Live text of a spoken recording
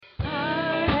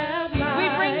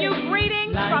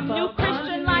from New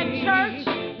Christian Life Church,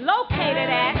 located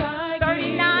at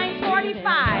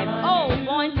 3945 Old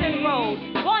Boynton Road,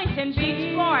 Boynton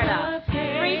Beach, Florida,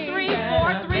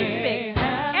 33436.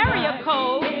 Area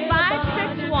code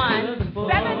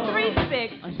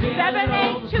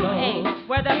 561-736-7828,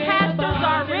 where the pastors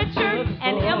are Richard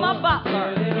and Emma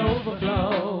Butler.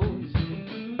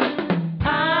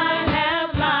 I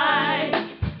have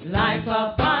life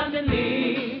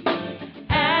abundantly,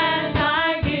 and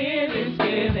I give is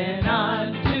given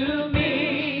unto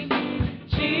me.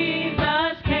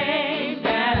 Jesus came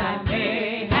that I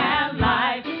may have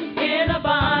life in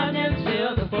abundance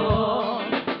till the full,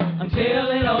 until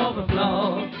it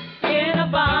overflows. In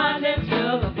abundance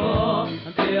till the full,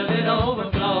 until it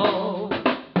overflows.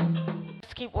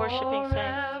 Let's keep worshiping,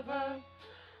 saints.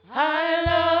 I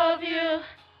love you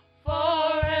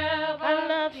forever. I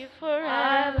love you forever.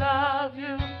 I love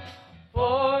you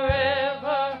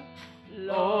forever,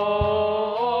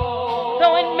 Lord.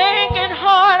 Though it make it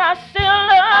hard, I still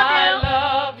love you. I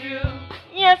love you.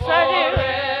 Yes, I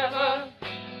forever.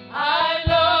 I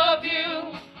love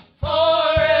you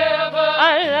forever.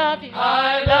 I love you.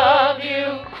 I love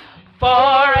you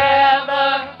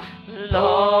forever,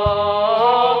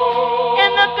 Lord.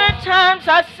 In the good times,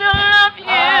 I still love you.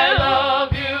 I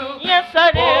love you. Yes,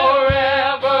 I do.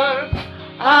 Forever.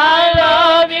 I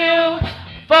love you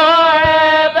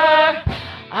forever.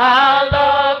 I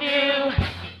love you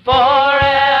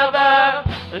forever,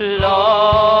 Lord.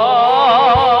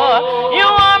 You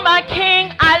are my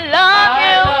King. I love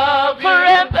you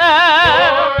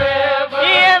forever. Forever.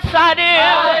 Yes, I do.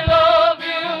 I love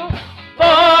you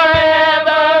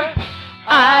forever.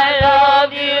 I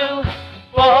love you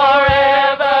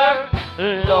forever,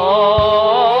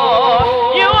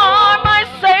 Lord. You are my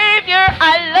Savior.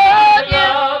 I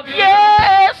love you.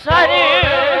 Yes, I do.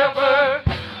 Forever.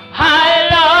 I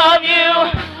love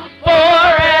you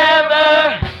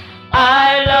forever.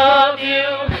 I love you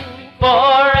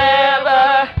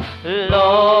forever,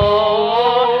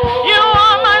 Lord. You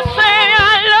are my Savior.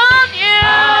 I love you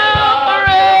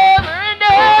forever and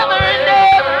ever and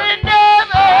ever and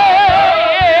ever.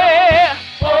 Yeah.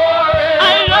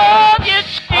 I love you,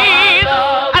 Jesus.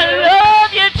 I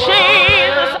love you,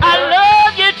 Jesus. I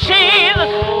love you, Jesus.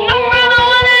 No matter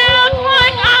what it looks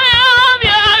like, I love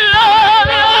you. I love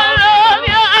you. I love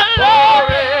you. I love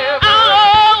you. I'll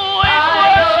always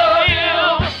worship you.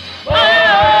 I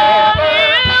love you.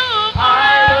 I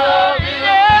love you.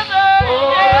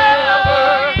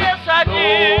 Yes, I do.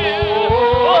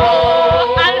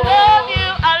 Oh, I love you.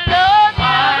 I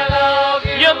love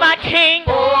you. You're my King.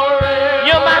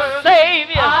 You're my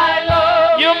Savior.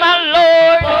 You're my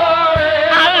Lord.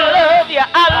 I love you.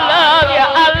 I love you.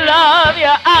 I love you. I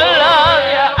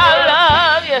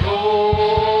love you.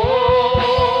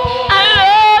 I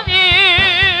love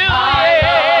you. I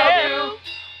love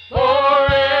you.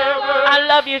 I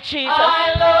love you, Jesus.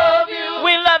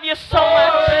 We love you so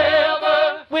much.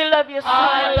 We love you so much.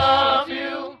 I love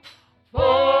you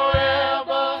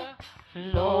forever,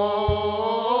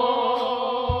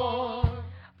 Lord.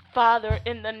 Father,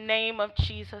 in the name of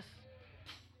Jesus.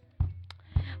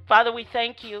 Father, we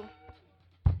thank you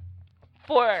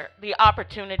for the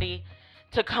opportunity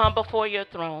to come before your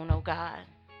throne, oh God.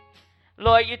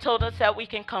 Lord, you told us that we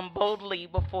can come boldly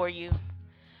before you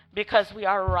because we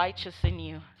are righteous in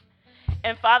you.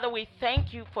 And Father, we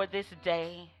thank you for this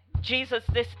day. Jesus,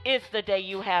 this is the day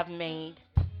you have made.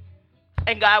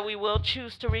 And God, we will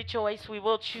choose to rejoice. We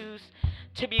will choose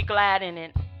to be glad in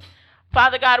it.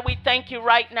 Father God, we thank you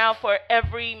right now for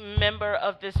every member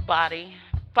of this body.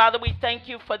 Father, we thank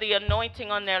you for the anointing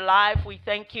on their life. We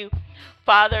thank you,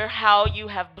 Father, how you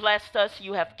have blessed us,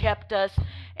 you have kept us,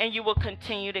 and you will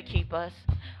continue to keep us.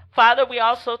 Father, we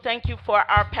also thank you for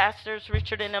our pastors,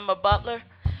 Richard and Emma Butler.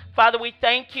 Father, we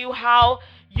thank you how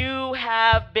you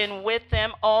have been with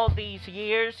them all these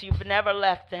years. You've never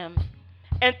left them.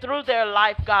 And through their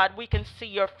life, God, we can see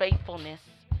your faithfulness.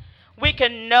 We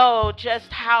can know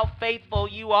just how faithful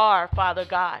you are, Father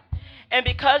God. And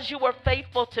because you were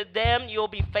faithful to them, you'll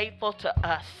be faithful to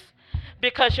us.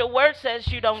 Because your word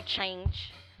says you don't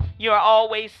change. You're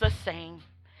always the same.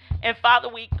 And Father,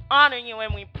 we honor you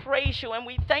and we praise you and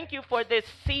we thank you for this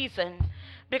season.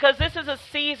 Because this is a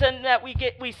season that we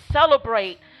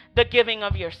celebrate the giving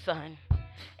of your son.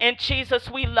 And Jesus,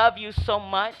 we love you so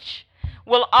much.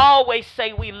 We'll always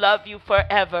say we love you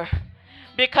forever.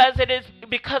 Because it is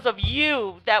because of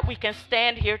you that we can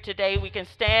stand here today. We can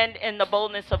stand in the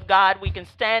boldness of God. We can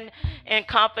stand in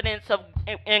confidence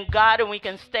in God. And we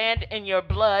can stand in your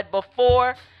blood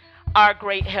before our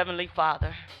great Heavenly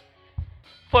Father.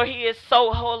 For he is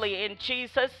so holy. And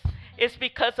Jesus, it's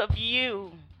because of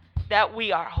you that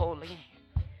we are holy.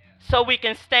 so we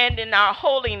can stand in our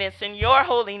holiness, in your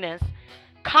holiness,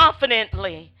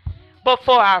 confidently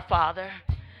before our Father.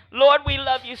 Lord, we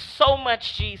love you so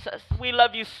much, Jesus. We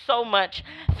love you so much.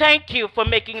 Thank you for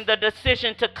making the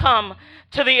decision to come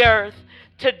to the earth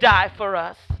to die for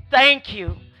us. Thank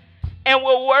you. And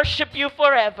we'll worship you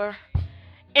forever.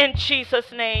 In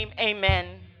Jesus' name,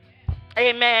 amen.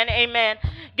 Amen, amen.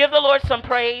 Give the Lord some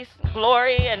praise,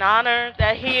 glory, and honor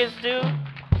that he is due.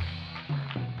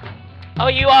 Oh,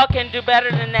 you all can do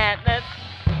better than that. That's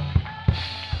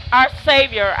our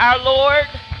Savior, our Lord,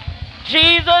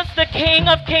 Jesus, the King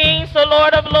of kings, the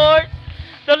Lord of lords,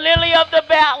 the lily of the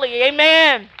valley.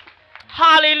 Amen.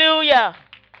 Hallelujah.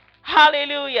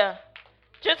 Hallelujah.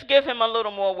 Just give him a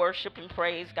little more worship and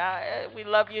praise, God. We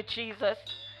love you, Jesus.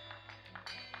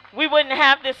 We wouldn't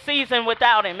have this season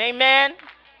without him. Amen.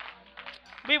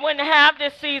 We wouldn't have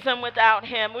this season without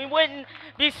him. We wouldn't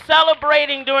be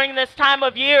celebrating during this time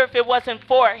of year if it wasn't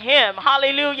for him.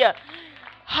 Hallelujah.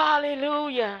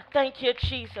 Hallelujah. Thank you,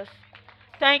 Jesus.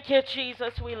 Thank you,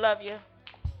 Jesus. We love you.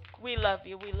 We love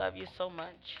you. We love you so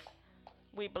much.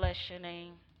 We bless your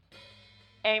name.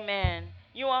 Amen.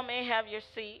 You all may have your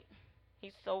seat.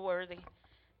 He's so worthy.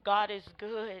 God is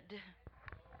good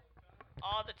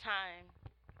all the time.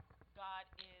 God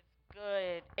is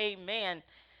good. Amen.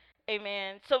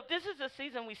 Amen. So this is the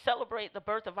season we celebrate the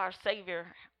birth of our Savior.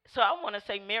 So I want to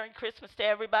say Merry Christmas to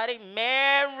everybody.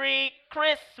 Merry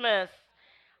Christmas.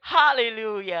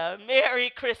 Hallelujah.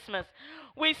 Merry Christmas.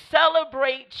 We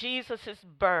celebrate Jesus'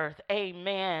 birth.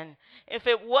 Amen. If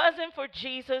it wasn't for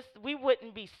Jesus, we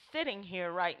wouldn't be sitting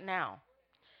here right now.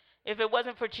 If it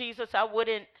wasn't for Jesus, I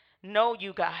wouldn't know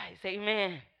you guys.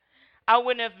 Amen. I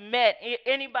wouldn't have met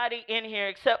anybody in here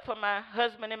except for my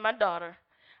husband and my daughter.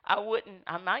 I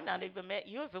might not even met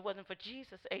you if it wasn't for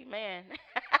Jesus. Amen.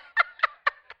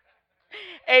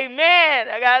 Amen.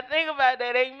 I got to think about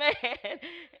that. Amen.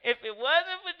 If it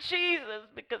wasn't for Jesus,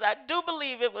 because I do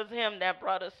believe it was him that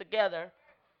brought us together,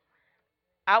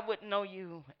 I wouldn't know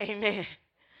you. Amen.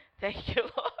 Thank you,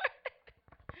 Lord.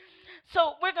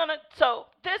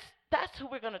 That's who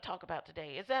we're going to talk about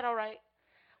today. Is that all right?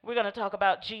 We're going to talk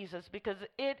about Jesus because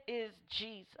it is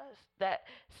Jesus that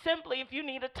simply, if you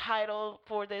need a title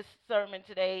for this sermon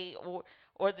today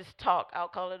or this talk, I'll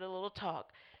call it a little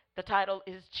talk. The title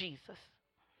is Jesus.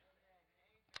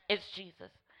 It's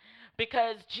Jesus.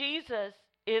 Because Jesus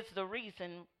is the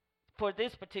reason for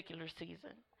this particular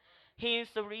season. He is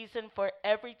the reason for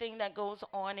everything that goes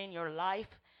on in your life.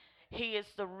 He is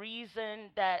the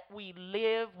reason that we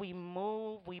live, we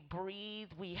move, we breathe,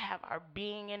 we have our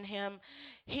being in him.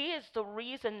 He is the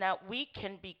reason that we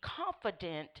can be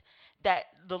confident that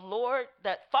the Lord,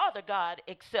 that Father God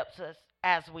accepts us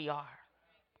as we are.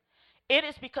 It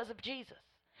is because of Jesus.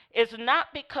 It's not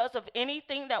because of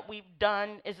anything that we've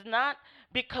done. It's not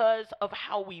because of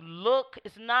how we look.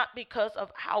 It's not because of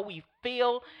how we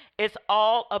feel. It's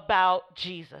all about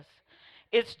Jesus.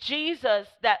 It's Jesus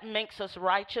that makes us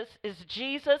righteous. It's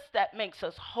Jesus that makes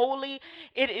us holy.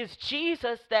 It is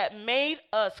Jesus that made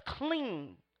us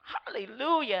clean.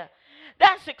 Hallelujah.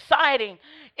 That's exciting.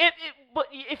 But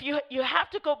if you have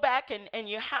to go back and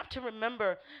you have to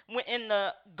remember when in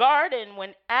the garden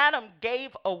when Adam gave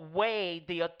away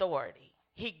the authority.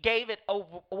 He gave it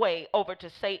away over to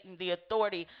Satan, the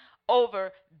authority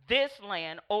over this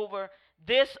land, over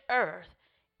this earth.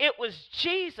 It was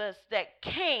Jesus that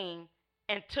came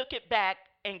and took it back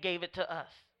and gave it to us.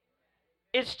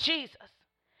 It's Jesus.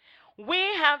 We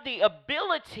have the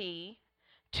ability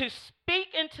to speak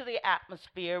into the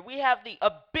atmosphere. We have the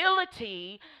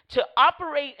ability to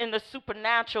operate in the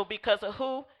supernatural because of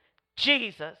who?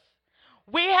 Jesus.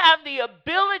 We have the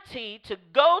ability to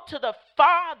go to the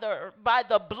Father by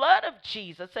the blood of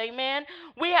Jesus. Amen.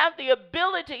 We have the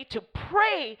ability to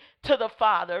pray to the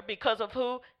Father because of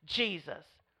who? Jesus.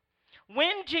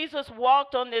 When Jesus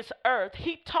walked on this earth,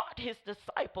 he taught his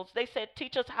disciples. They said,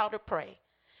 teach us how to pray.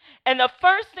 And the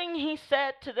first thing he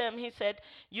said to them, he said,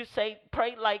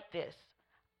 pray like this,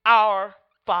 our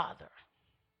Father.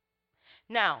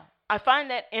 Now, I find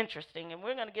that interesting, and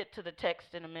we're going to get to the text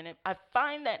in a minute. I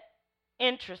find that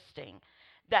interesting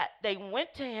that they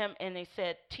went to him and they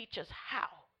said, teach us how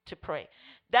to pray.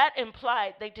 That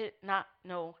implied they did not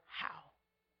know how.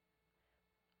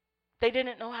 They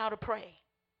didn't know how to pray.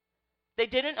 They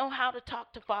didn't know how to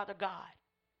talk to Father God.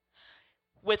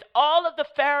 With all of the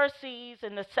Pharisees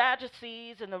and the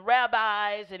Sadducees and the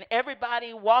rabbis and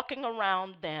everybody walking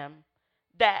around them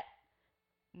that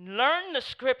learned the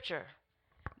scripture,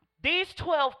 these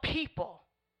 12 people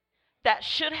that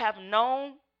should have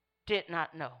known did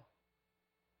not know.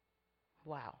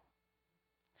 Wow.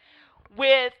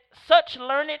 with such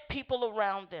learned people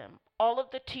around them, all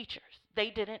of the teachers, they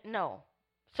didn't know.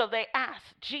 So they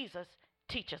asked Jesus,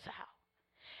 teach us how.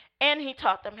 And he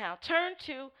taught them how. Turn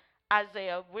to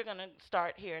Isaiah. We're going to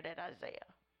start here at Isaiah.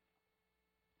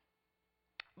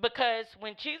 Because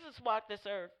when Jesus walked this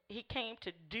earth, he came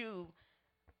to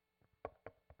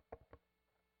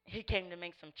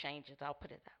make some changes. I'll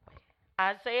put it that way.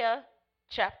 Isaiah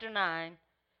chapter 9,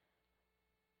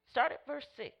 start at verse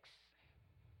 6.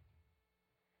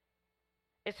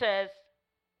 It says,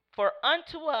 for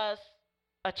unto us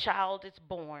a child is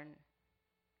born,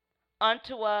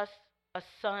 unto us a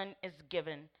son is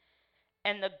given,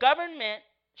 and the government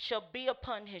shall be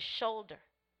upon his shoulder,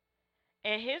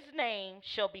 and his name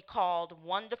shall be called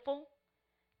Wonderful,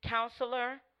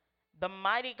 Counselor, the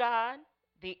Mighty God,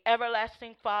 the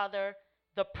Everlasting Father,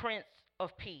 the Prince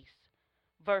of Peace.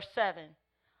 Verse 7,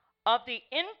 of the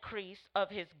increase of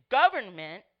his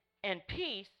government and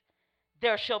peace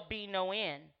there shall be no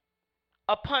end,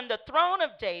 upon the throne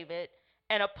of David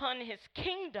and upon his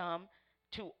kingdom,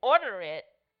 to order it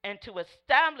and to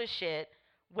establish it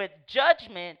with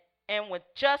judgment and with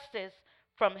justice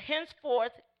from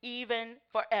henceforth even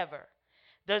forever.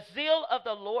 The zeal of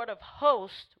the Lord of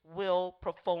hosts will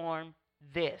perform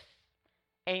this.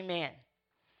 Amen.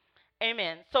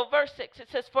 Amen. So verse 6, it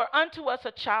says, for unto us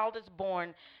a child is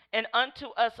born, and unto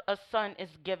us a son is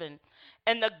given,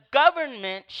 and the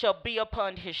government shall be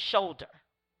upon his shoulder.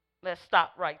 Let's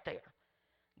stop right there.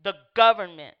 The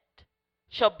government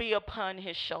shall be upon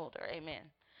his shoulder. Amen.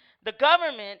 The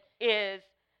government is,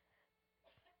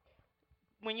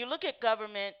 when you look at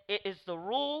government, it is the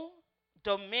rule,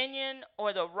 dominion,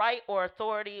 or the right or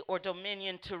authority or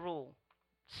dominion to rule.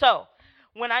 So,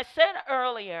 when I said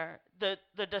earlier,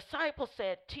 the disciples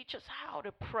said, teach us how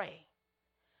to pray.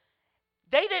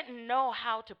 They didn't know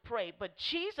how to pray, but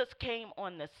Jesus came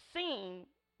on the scene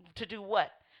to do what?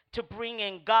 To bring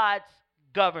in God's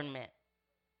government.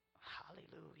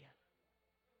 Hallelujah.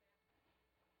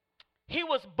 He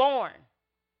was born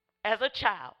as a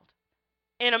child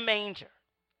in a manger.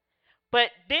 But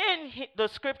then the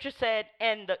scripture said,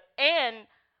 and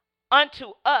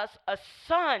unto us a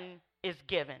son is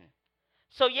given.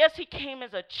 So yes, he came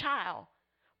as a child,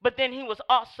 but then he was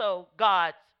also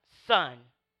God's son,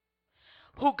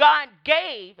 who God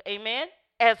gave, amen,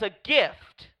 as a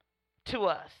gift to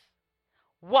us.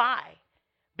 Why?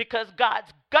 Because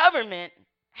God's government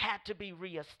had to be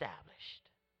reestablished.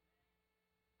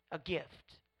 A gift.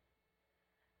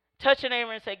 Touch your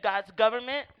neighbor and say, God's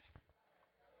government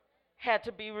had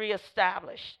to be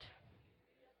reestablished.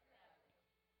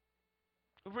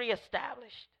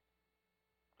 Reestablished.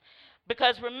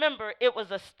 Because remember, it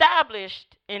was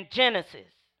established in Genesis.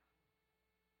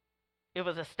 It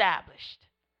was established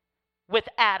with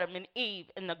Adam and Eve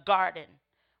in the garden.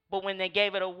 But when they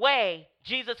gave it away,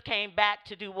 Jesus came back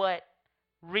to do what?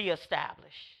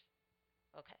 Reestablish.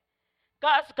 Okay.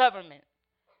 God's government,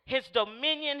 his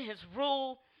dominion, his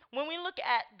rule. When we look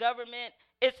at government,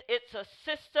 it's a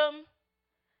system.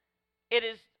 It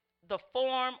is the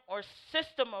form or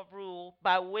system of rule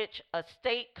by which a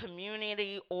state,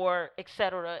 community, or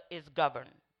etc. is governed.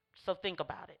 So think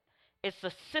about it. It's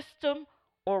a system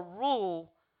or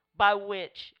rule by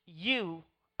which you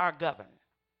are governed.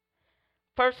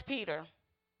 1 Peter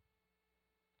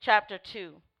chapter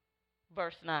 2,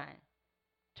 verse 9.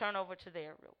 Turn over to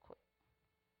there real quick.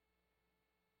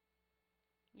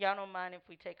 Y'all don't mind if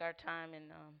we take our time and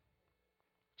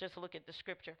just look at the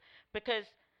scripture. Because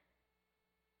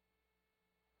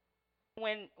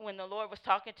when the Lord was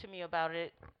talking to me about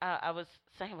it, I was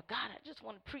saying, well, God, I just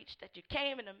want to preach that you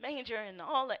came in the manger and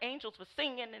all the angels were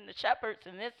singing and the shepherds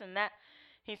and this and that.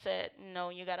 He said, no,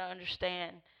 you got to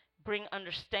understand, bring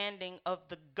understanding of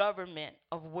the government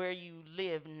of where you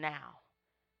live now,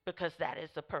 because that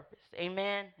is the purpose.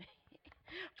 Amen.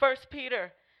 1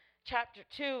 Peter chapter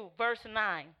 2, verse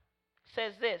 9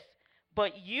 says this,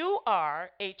 but you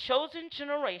are a chosen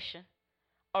generation,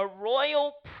 a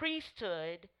royal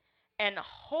priesthood, and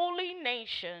holy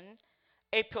nation,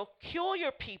 a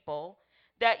peculiar people,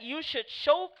 that you should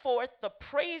show forth the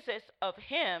praises of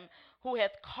him who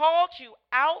hath called you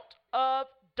out of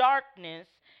darkness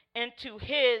into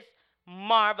his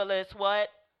marvelous what?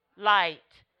 Light.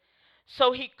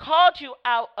 So he called you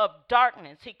out of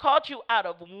darkness. He called you out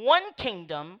of one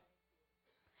kingdom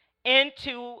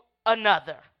into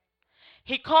another.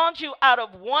 He called you out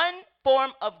of one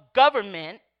form of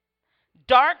government.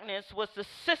 Darkness was the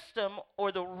system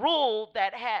or the rule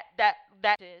that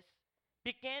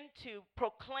began to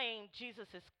proclaim Jesus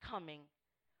is coming.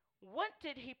 What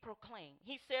did he proclaim?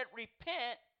 He said,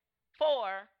 repent,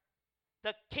 for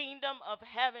the kingdom of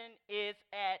heaven is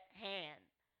at hand.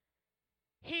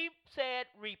 He said,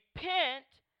 repent,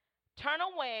 turn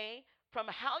away from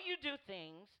how you do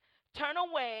things, turn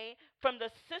away from the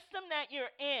system that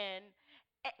you're in,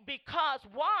 because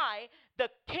why? The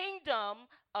kingdom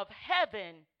of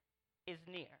heaven is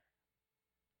near.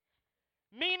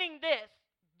 Meaning this,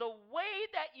 the way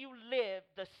that you live,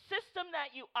 the system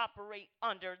that you operate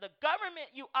under, the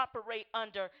government you operate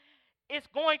under, is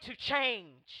going to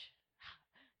change.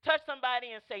 Touch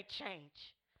somebody and say, change.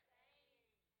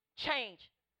 Change.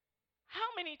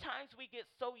 How many times we get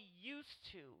so used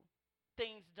to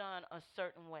things done a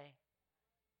certain way?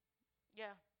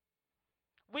 Yeah.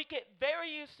 We get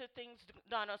very used to things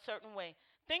done a certain way.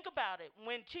 Think about it.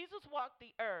 When Jesus walked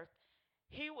the earth,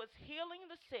 he was healing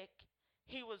the sick,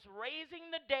 he was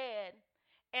raising the dead,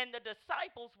 and the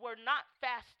disciples were not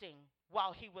fasting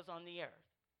while he was on the earth,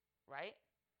 right?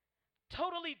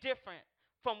 Totally different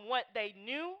from what they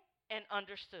knew and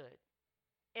understood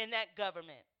in that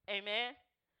government. Amen?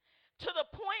 To the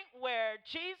point where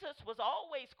Jesus was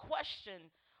always questioned,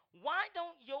 why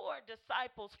don't your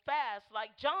disciples fast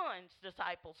like John's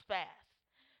disciples fast?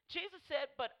 Jesus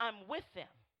said, but I'm with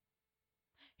them.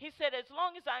 He said, as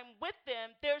long as I'm with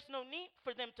them, there's no need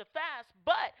for them to fast,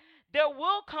 but there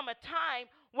will come a time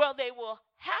where they will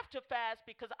have to fast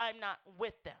because I'm not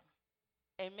with them.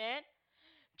 Amen?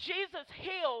 Jesus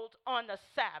healed on the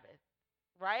Sabbath,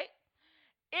 right?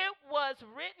 It was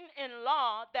written in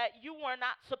law that you were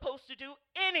not supposed to do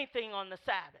anything on the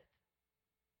Sabbath.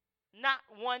 Not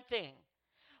one thing.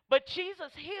 But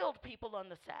Jesus healed people on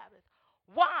the Sabbath.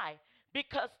 Why?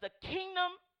 Because the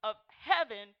kingdom of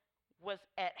heaven was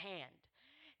at hand.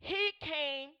 He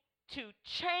came to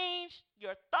change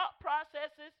your thought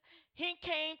processes. He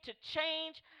came to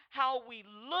change how we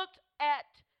looked at,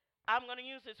 I'm going to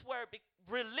use this word,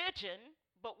 religion,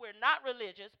 but we're not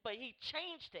religious, but he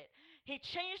changed it. He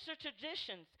changed the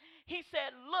traditions. He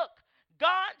said, look,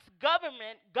 God's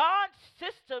government, God's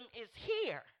system is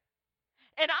here.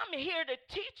 And I'm here to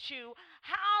teach you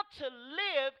how to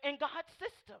live in God's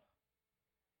system.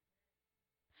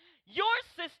 Your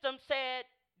system said,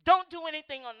 don't do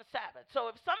anything on the Sabbath. So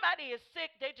if somebody is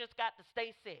sick, they just got to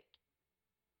stay sick.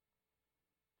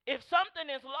 If something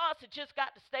is lost, it just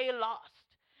got to stay lost.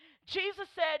 Jesus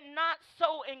said, not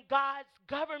so in God's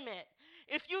government.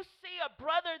 If you see a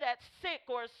brother that's sick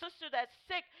or a sister that's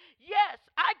sick, yes,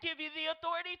 I give you the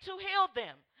authority to heal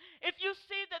them. If you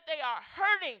see that they are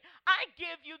hurting, I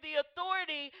give you the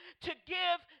authority to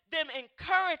give them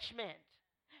encouragement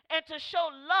and to show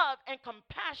love and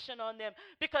compassion on them,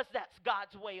 because that's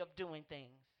God's way of doing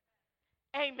things.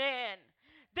 Amen.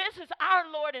 This is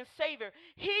our Lord and Savior.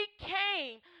 He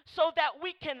came so that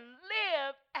we can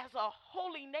live as a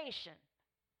holy nation.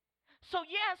 So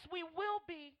yes, we will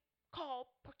be called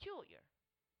peculiar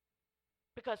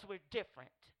because we're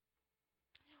different.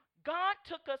 God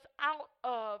took us out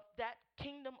of that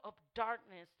kingdom of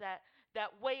darkness, that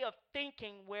way of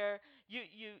thinking where you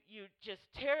just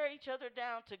tear each other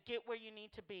down to get where you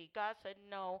need to be. God said,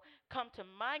 no, come to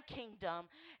my kingdom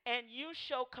and you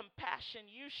show compassion,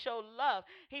 you show love.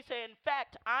 He said, in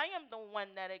fact, I am the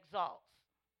one that exalts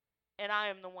and I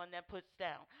am the one that puts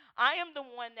down. I am the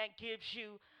one that gives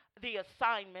you the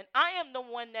assignment. I am the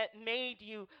one that made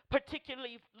you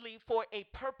particularly for a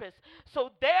purpose.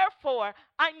 So therefore,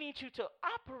 I need you to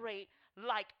operate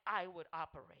like I would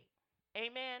operate.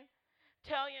 Amen.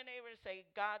 Tell your neighbor to say,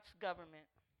 God's government.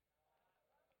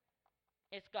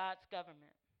 It's God's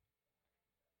government.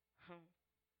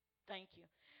 Thank you.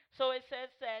 So it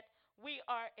says that we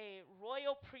are a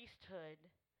royal priesthood,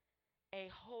 a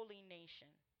holy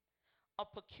nation, a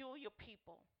peculiar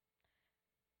people.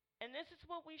 And this is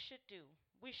what we should do.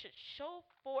 We should show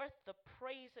forth the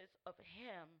praises of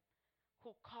him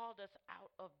who called us out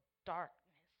of darkness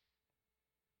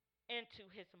into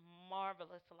his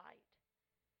marvelous light.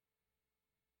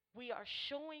 We are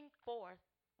showing forth,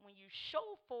 when you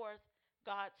show forth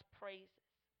God's praises,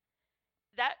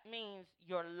 that means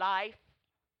your life,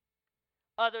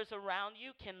 others around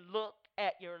you can look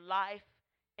at your life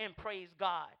and praise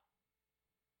God.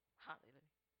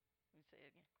 Hallelujah. Let me say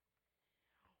it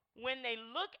again. When they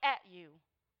look at you,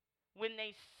 when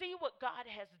they see what God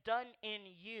has done in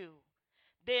you,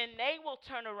 then they will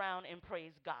turn around and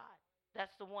praise God.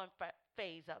 That's the one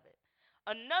phase of it.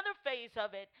 Another phase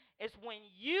of it is when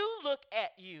you look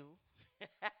at you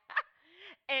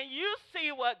and you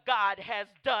see what God has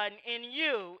done in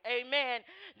you, amen,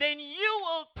 then you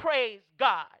will praise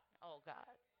God. Oh, God.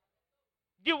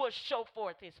 You will show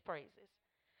forth his praises.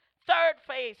 Third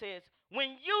phase is when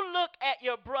you look at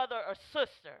your brother or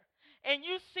sister and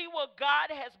you see what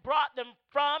God has brought them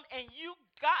from and you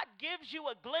God gives you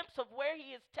a glimpse of where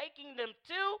he is taking them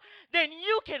to, then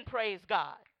you can praise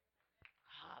God.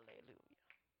 Hallelujah.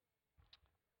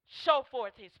 Show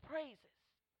forth his praises.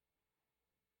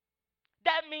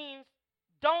 That means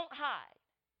don't hide.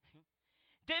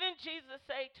 Didn't Jesus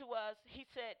say to us, he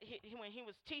said, when he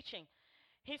was teaching,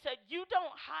 he said, you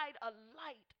don't hide a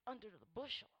light under the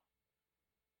bushel.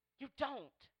 You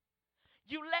don't.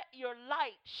 You let your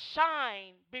light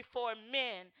shine before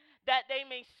men that they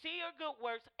may see your good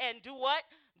works and do what?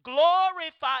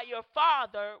 Glorify your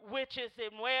Father which is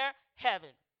in where?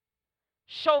 Heaven.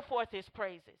 Show forth his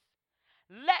praises.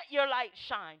 Let your light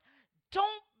shine.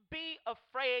 Don't be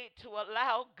afraid to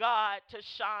allow God to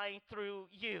shine through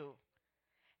you.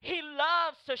 He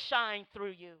loves to shine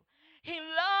through you. He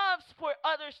loves for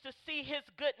others to see his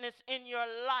goodness in your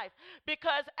life,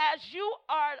 because as you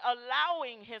are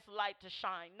allowing his light to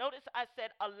shine, notice I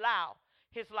said allow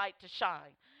his light to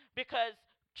shine, because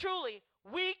truly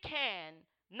we can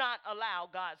not allow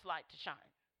God's light to shine.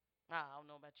 I don't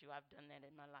know about you. I've done that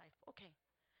in my life. Okay.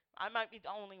 I might be the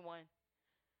only one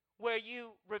where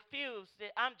you refuse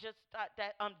that I'm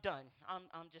done.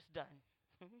 I'm just done.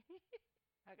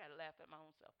 I got to laugh at my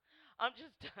own self. I'm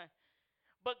just done.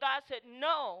 But God said,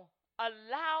 no,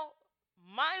 allow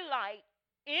my light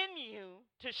in you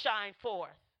to shine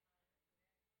forth.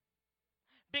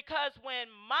 Because when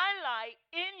my light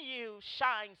in you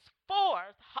shines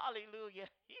forth, hallelujah,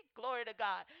 glory to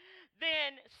God,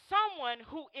 then someone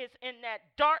who is in that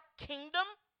dark kingdom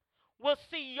will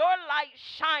see your light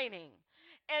shining.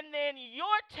 And then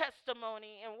your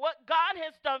testimony and what God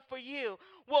has done for you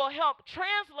will help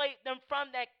translate them from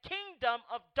that kingdom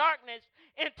of darkness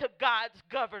into God's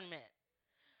government.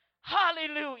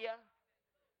 Hallelujah.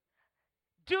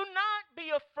 Do not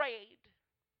be afraid.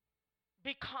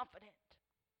 Be confident.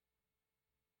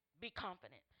 Be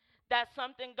confident. That's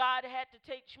something God had to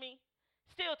teach me.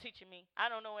 Still teaching me. I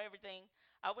don't know everything.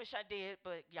 I wish I did,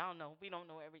 but y'all know we don't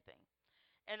know everything.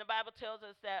 And the Bible tells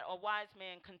us that a wise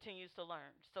man continues to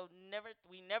learn. So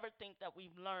we never think that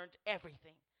we've learned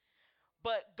everything.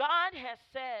 But God has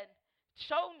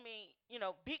showed me,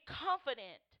 be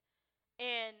confident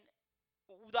in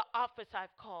the office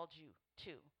I've called you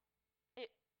to.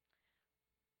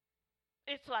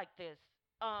 It's like this.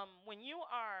 When you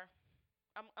are,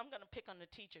 I'm going to pick on the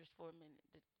teachers for a minute.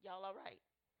 Y'all all right?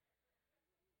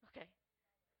 Okay.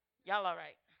 Y'all all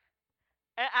right?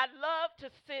 And I love to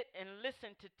sit and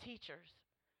listen to teachers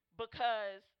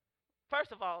because,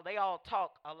 first of all, they all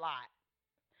talk a lot.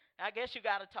 I guess you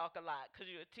got to talk a lot because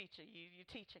you're a teacher.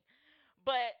 You're teaching.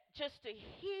 But just to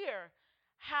hear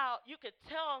how you could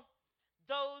tell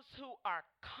those who are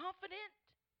confident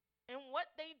in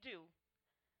what they do,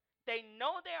 they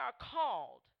know they are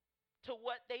called to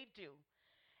what they do,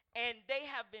 and they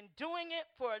have been doing it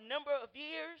for a number of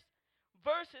years,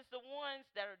 versus the ones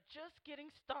that are just getting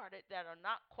started that are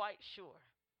not quite sure.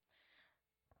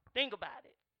 Think about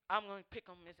it. I'm going to pick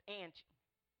on Miss Angie.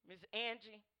 Miss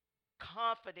Angie,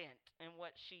 confident in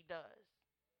what she does.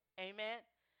 Amen.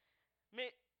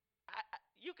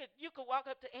 You could walk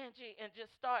up to Angie and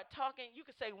just start talking. You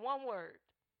could say one word.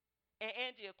 And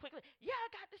Angie will quickly, yeah, I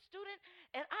got this student,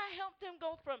 and I helped them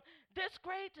go from this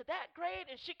grade to that grade,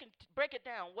 and she can break it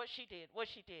down, what she did.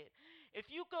 If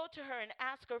you go to her and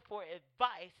ask her for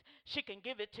advice, she can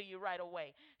give it to you right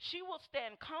away. She will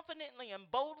stand confidently and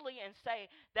boldly and say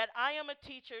that I am a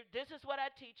teacher, this is what I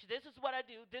teach, this is what I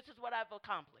do, this is what I've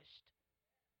accomplished.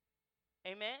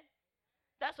 Amen?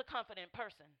 That's a confident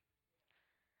person.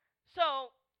 So,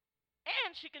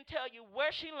 and she can tell you where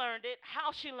she learned it,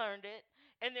 how she learned it,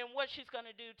 and then what she's going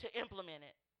to do to implement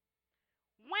it.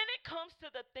 When it comes to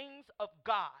the things of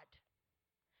God,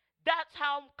 that's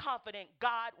how confident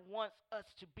God wants us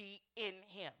to be in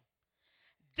him.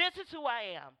 This is who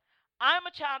I am. I'm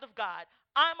a child of God.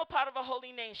 I'm a part of a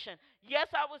holy nation.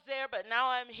 Yes, I was there, but now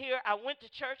I'm here. I went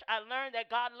to church. I learned that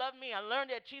God loved me. I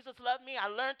learned that Jesus loved me. I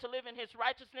learned to live in his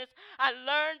righteousness. I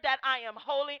learned that I am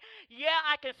holy. Yeah,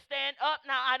 I can stand up.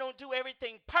 Now, I don't do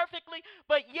everything perfectly,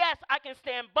 but yes, I can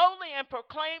stand boldly and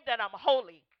proclaim that I'm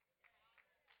holy.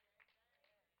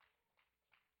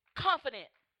 Confident.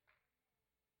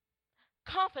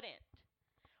 Confident.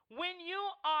 When you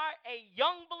are a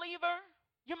young believer,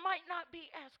 you might not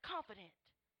be as confident.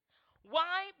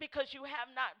 Why? Because you have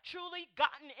not truly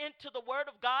gotten into the Word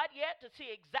of God yet to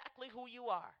see exactly who you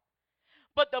are.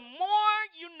 But the more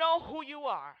you know who you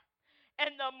are,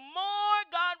 and the more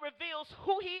God reveals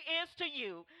who he is to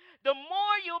you, the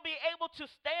more you'll be able to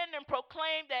stand and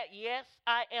proclaim that, yes,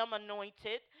 I am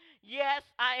anointed. Yes,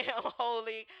 I am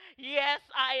holy. Yes,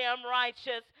 I am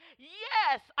righteous.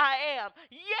 Yes, I am.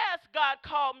 Yes, God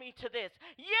called me to this.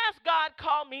 Yes, God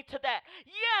called me to that.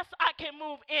 Yes, I can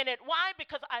move in it. Why?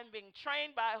 Because I'm being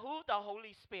trained by who? The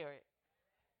Holy Spirit.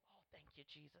 Oh, thank you,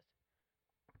 Jesus.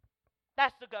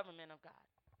 That's the government of God.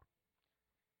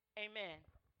 Amen.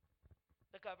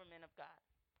 The government of God.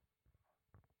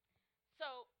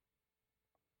 So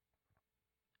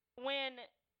when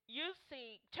you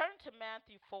see, turn to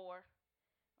Matthew 4.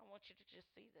 I want you to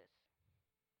just see this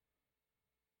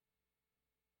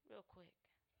real quick.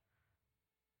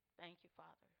 Thank you,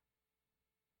 Father.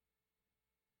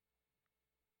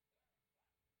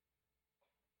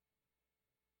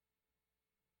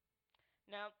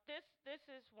 Now, this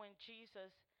is when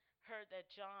Jesus heard that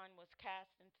John was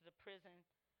cast into the prison.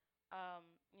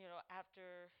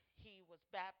 After he was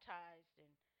baptized, and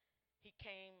he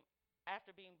came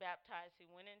after being baptized, he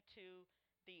went into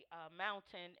the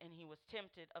mountain and he was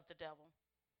tempted of the devil.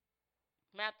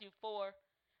 Matthew 4,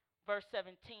 verse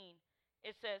 17,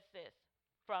 it says this: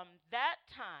 From that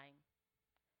time,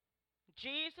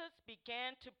 Jesus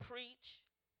began to preach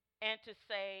and to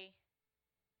say,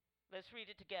 let's read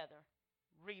it together.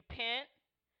 Repent,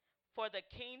 for the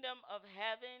kingdom of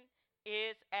heaven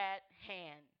is at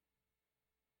hand.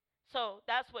 So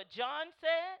that's what John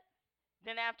said.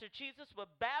 Then after Jesus was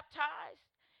baptized,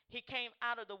 he came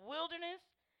out of the wilderness.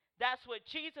 That's what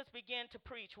Jesus began to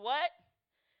preach. What?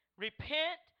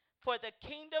 Repent, for the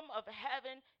kingdom of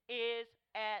heaven is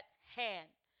at hand.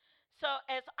 So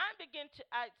as I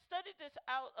studied this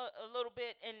out a little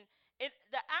bit, and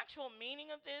the actual meaning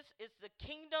of this is the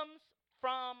kingdoms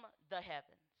from the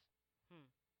heavens.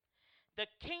 The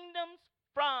kingdoms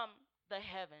from the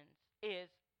heavens is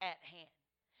at hand.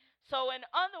 So in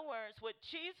other words, what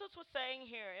Jesus was saying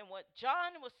here and what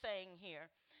John was saying here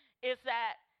is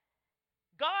that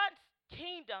God's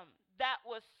kingdom that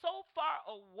was so far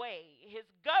away, his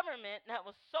government that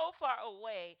was so far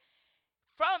away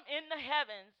from in the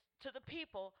heavens to the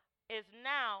people, is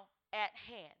now at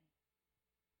hand.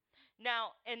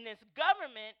 Now, and this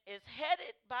government is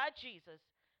headed by Jesus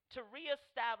to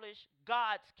reestablish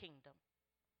God's kingdom.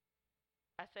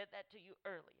 I said that to you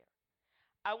earlier.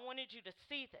 I wanted you to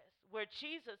see this, where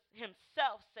Jesus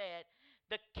himself said,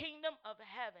 the kingdom of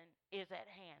heaven is at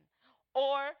hand,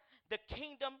 or the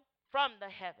kingdom from the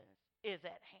heavens is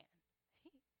at hand.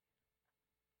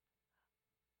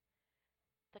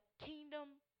 The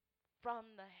kingdom from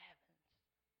the heavens.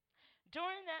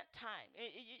 During that time,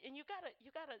 and you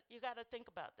gotta think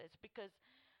about this, because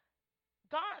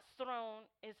God's throne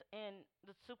is in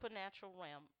the supernatural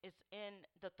realm. It's in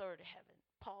the third heaven.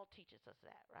 Paul teaches us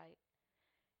that, right?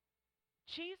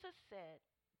 Jesus said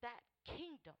that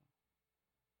kingdom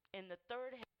in the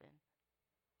third heaven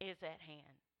is at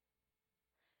hand.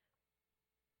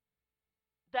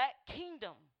 That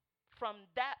kingdom from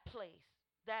that place,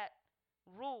 that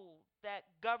rule, that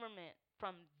government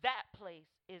from that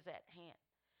place is at hand.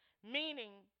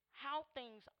 Meaning, how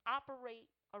things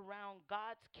operate around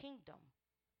God's kingdom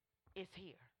is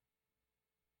here.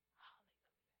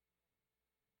 Hallelujah.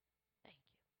 Thank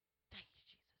you. Thank you,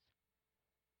 Jesus.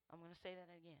 I'm going to say that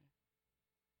again.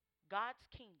 God's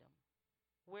kingdom,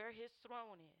 where his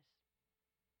throne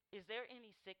is there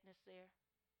any sickness there?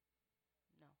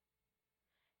 No.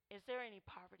 Is there any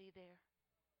poverty there?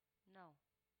 No.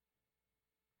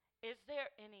 Is there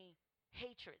any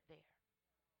hatred there?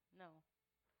 No.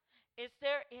 Is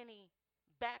there any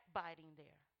backbiting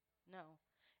there? No.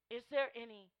 Is there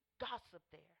any gossip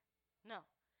there? No.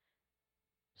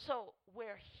 So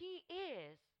where he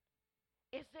is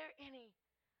there any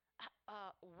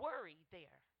worry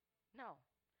there? No.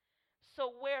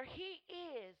 So where he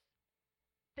is,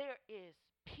 there is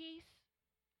peace,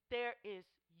 there is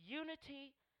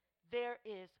unity, there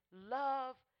is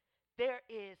love, there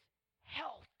is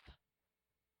health.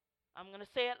 I'm going to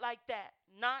say it like that.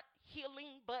 Not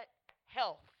healing, but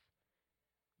health.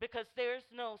 Because there's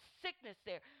no sickness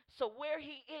there. So where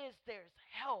he is, there's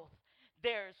health,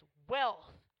 there's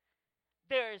wealth,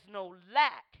 there is no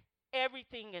lack.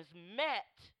 Everything is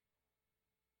met.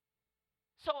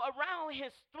 So around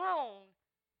his throne,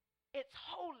 it's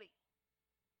holy.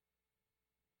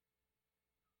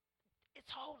 It's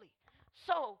holy.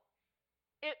 So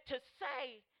to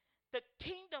say the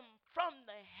kingdom from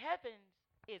the heavens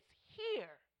is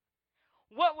here,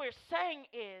 what we're saying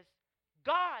is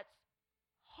God's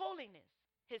holiness,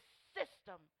 his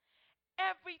system,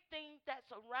 everything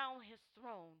that's around his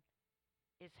throne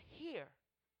is here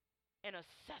and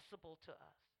accessible to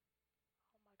us.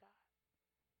 Oh my God.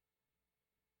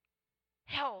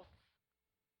 Health,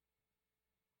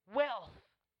 wealth,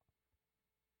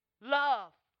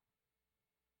 love,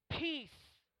 peace,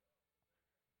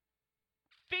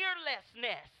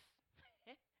 fearlessness,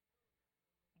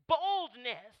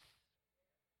 boldness,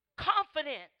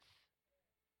 confidence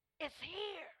is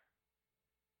here.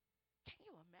 Can you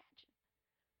imagine?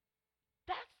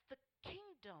 That's the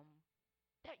kingdom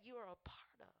that you're a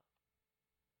part of.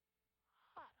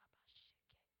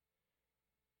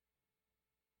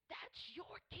 That's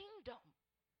your kingdom.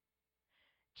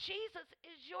 Jesus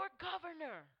is your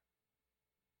governor.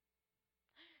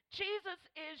 Jesus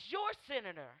is your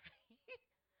senator.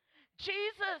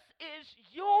 Jesus is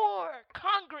your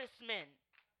congressman.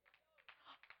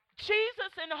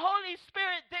 Jesus and Holy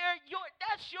Spirit,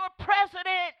 that's your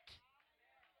president.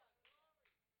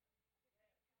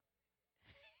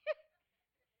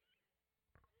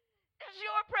 That's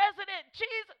your president.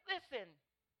 Jesus, listen.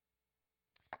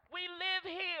 We live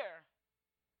here,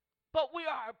 but we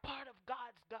are a part of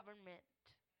God's government.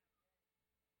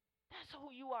 That's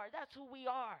who you are. That's who we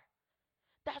are.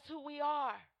 That's who we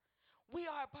are. We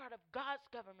are a part of God's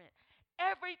government.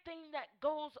 Everything that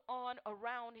goes on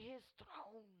around his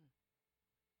throne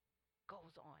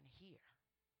goes on here.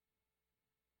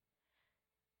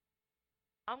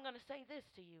 I'm going to say this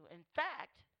to you. In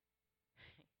fact,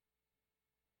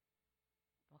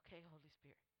 okay, Holy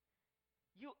Spirit,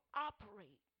 you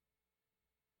operate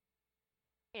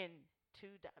in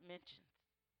 2 dimensions.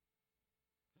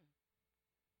 I'm going to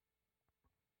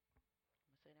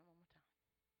say that one more time.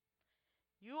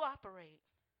 You operate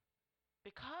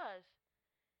because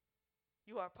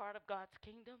you are part of God's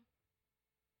kingdom.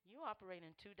 You operate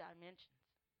in 2 dimensions.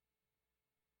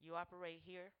 You operate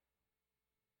here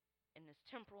in this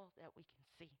temporal that we can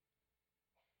see.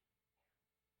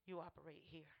 You operate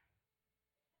here.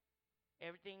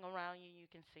 Everything around you,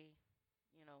 you can see,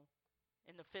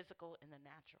 in the physical and the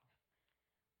natural.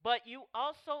 But you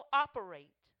also operate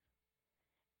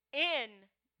in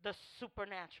the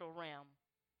supernatural realm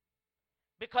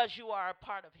because you are a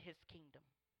part of his kingdom.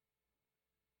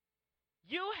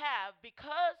 You have,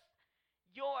 because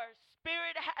your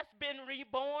spirit has been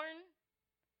reborn,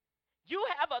 you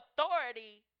have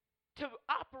authority to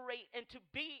operate and to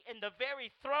be in the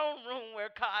very throne room where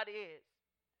God is.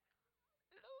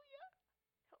 Hallelujah.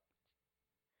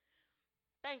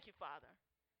 Thank you, Father.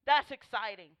 That's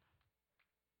exciting.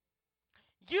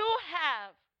 You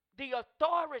have the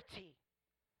authority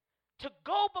to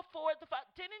go before the Father.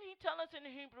 Didn't he tell us in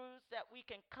Hebrews that we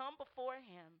can come before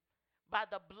him by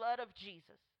the blood of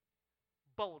Jesus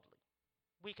boldly?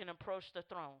 We can approach the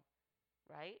throne,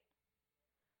 right?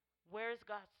 Where is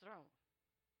God's throne?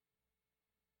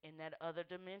 In that other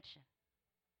dimension.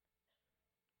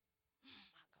 Oh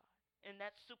my God. In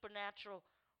that supernatural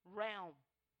realm.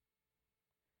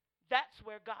 That's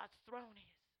where God's throne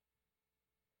is.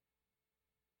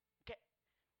 Okay.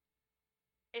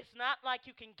 It's not like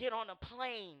you can get on a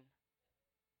plane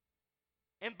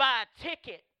and buy a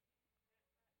ticket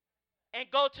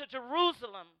and go to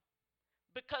Jerusalem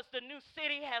because the new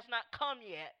city has not come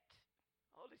yet.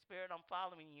 Holy Spirit, I'm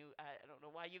following you. I don't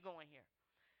know why you're going here.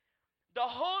 The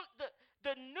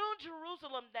new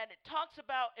Jerusalem that it talks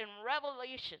about in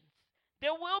Revelations,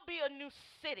 there will be a new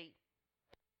city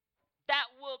that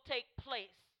will take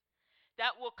place,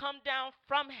 that will come down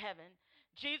from heaven.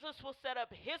 Jesus will set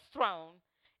up his throne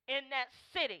in that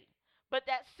city, but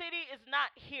that city is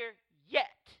not here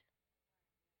yet.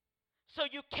 So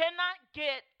you cannot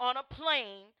get on a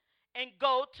plane and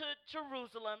go to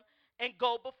Jerusalem and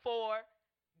go before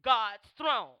God's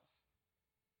throne.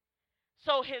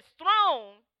 So his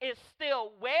throne is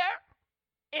still where?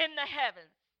 In the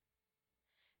heavens.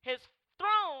 His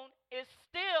throne is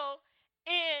still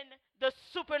in the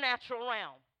supernatural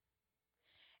realm.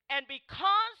 And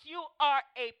because you are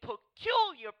a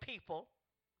peculiar people,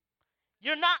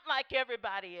 you're not like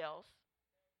everybody else.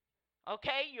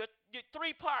 Okay? You're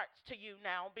 3 parts to you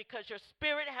now because your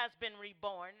spirit has been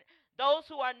reborn. Those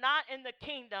who are not in the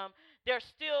kingdom, they're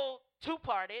still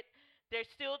 2-parted. They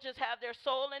still just have their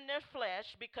soul and their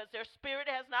flesh because their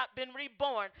spirit has not been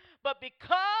reborn. But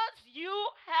because you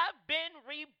have been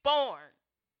reborn,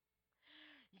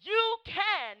 you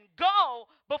can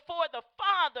go before the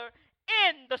Father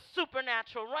in the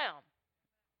supernatural realm.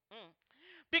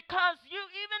 Because you,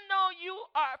 even though you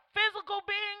are a physical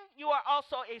being, you are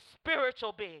also a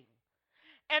spiritual being.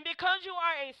 And because you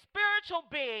are a spiritual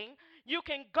being, you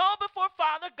can go before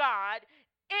Father God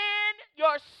in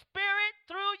your spirit,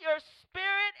 through your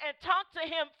spirit, and talk to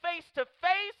him face to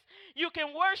face. You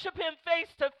can worship him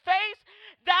face to face.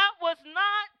 That was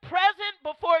not present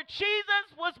before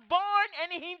Jesus was born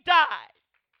and he died.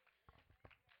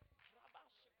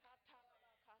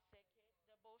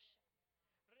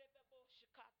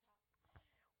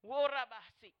 When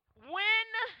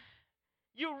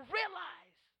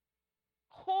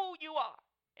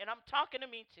And I'm talking to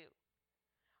me too.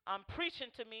 I'm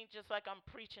preaching to me just like I'm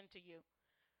preaching to you.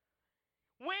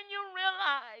 When you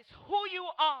realize who you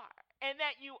are and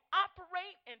that you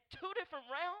operate in two different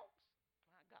realms,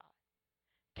 my God,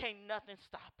 can't nothing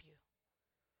stop you.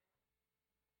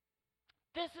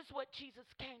 This is what Jesus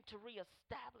came to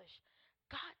reestablish.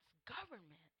 God's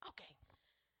government. Okay,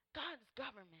 God's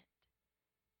government.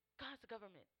 God's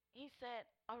government. He said,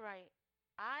 all right,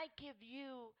 I give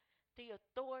you the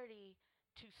authority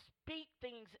to speak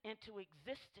things into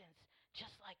existence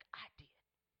just like I did.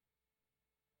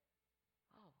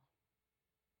 Oh,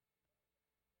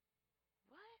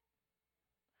 what?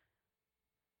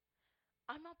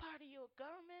 I'm a part of your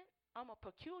government. I'm a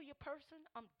peculiar person.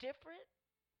 I'm different.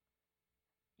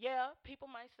 Yeah, people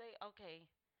might say, okay,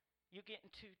 you're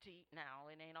getting too deep now.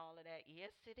 It ain't all of that.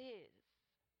 Yes, it is.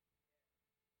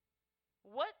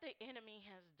 What the enemy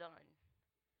has done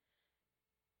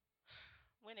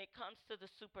when it comes to the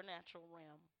supernatural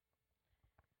realm,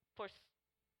 for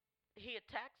he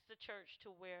attacks the church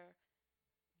to where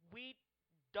we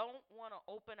don't want to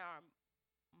open our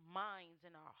minds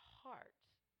and our hearts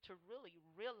to really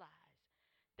realize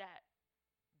that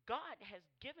God has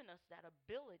given us that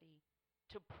ability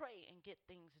to pray and get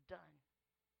things done.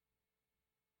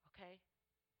 Okay?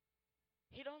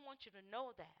 He don't want you to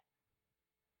know that.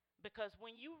 Because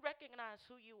when you recognize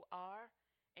who you are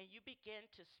and you begin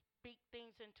to speak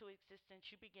things into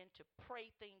existence, you begin to pray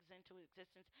things into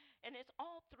existence, and it's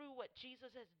all through what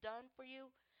Jesus has done for you,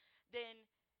 then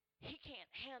he can't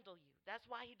handle you. That's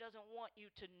why he doesn't want you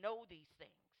to know these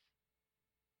things.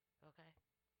 Okay?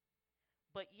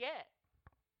 But yet,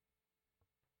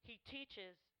 he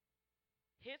teaches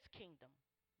his kingdom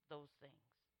those things.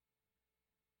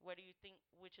 Where do you think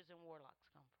witches and warlocks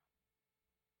come from?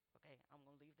 Okay, I'm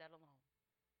going to leave that alone.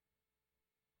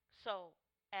 So,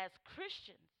 as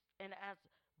Christians and as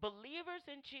believers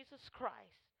in Jesus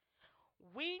Christ,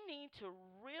 we need to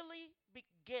really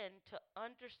begin to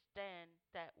understand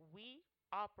that we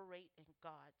operate in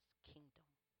God's kingdom.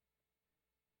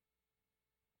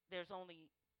 There's only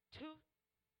two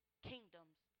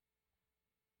kingdoms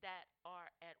that are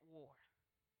at war.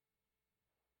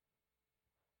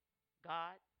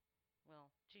 God,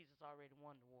 well, Jesus already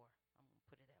won the war. I'm going to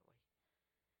put it that way.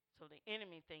 So the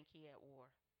enemy think he at war.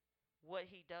 What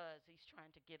he does, he's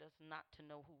trying to get us not to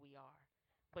know who we are.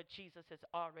 But Jesus has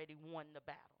already won the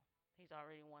battle. He's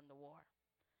already won the war.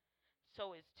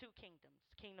 So it's two kingdoms,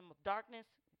 kingdom of darkness,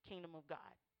 kingdom of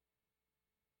God.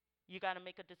 You got to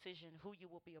make a decision who you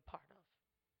will be a part of.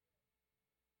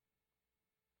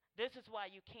 This is why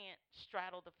you can't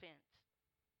straddle the fence.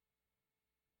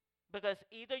 Because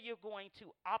either you're going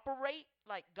to operate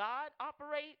like God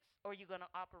operates or you're going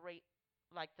to operate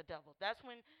like the devil. That's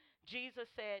when Jesus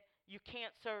said you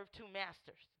can't serve two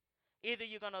masters. Either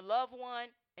you're going to love one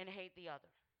and hate the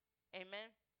other.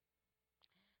 Amen?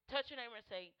 Touch your neighbor and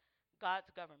say,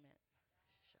 God's government.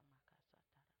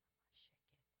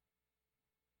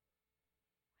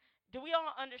 Do we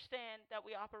all understand that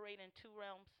we operate in two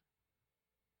realms?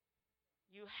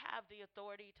 You have the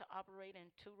authority to operate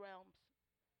in two realms.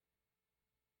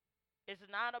 It's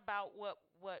not about what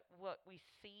we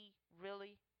see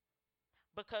really,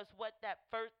 because what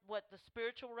the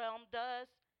spiritual realm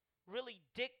does really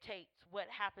dictates what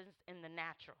happens in the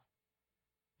natural.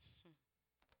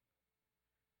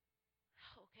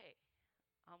 Okay,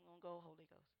 I'm going to go Holy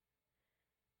Ghost.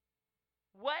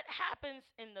 What happens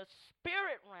in the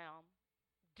spirit realm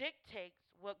dictates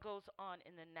what goes on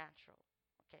in the natural.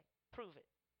 Okay, prove it.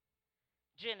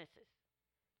 Genesis.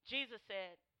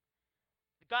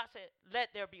 God said,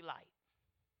 let there be light.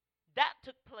 That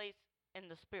took place in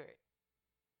the spirit.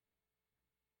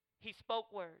 He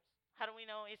spoke words. How do we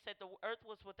know? He said the earth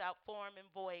was without form and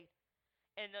void,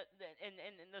 and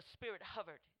the spirit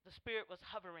hovered. The spirit was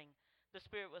hovering. The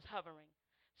spirit was hovering.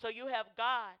 So you have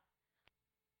God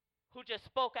who just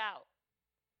spoke out.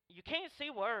 You can't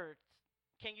see words.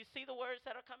 Can you see the words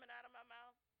that are coming out of my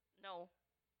mouth? No.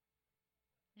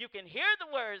 You can hear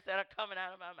the words that are coming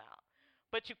out of my mouth,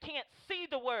 but you can't see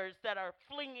the words that are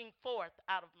flinging forth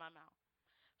out of my mouth.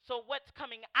 So what's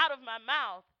coming out of my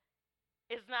mouth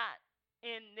is not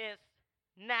in this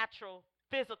natural,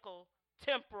 physical,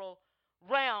 temporal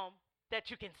realm that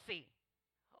you can see.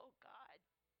 Oh, God.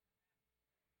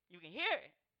 You can hear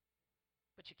it,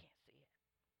 but you can't see it.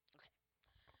 Okay.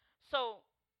 So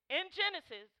in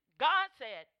Genesis, God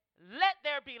said, let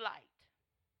there be light.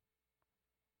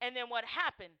 And then what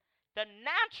happened? The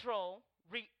natural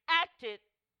reacted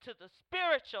to the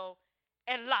spiritual,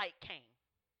 and light came.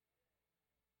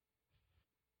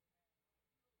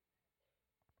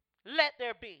 Let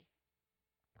there be.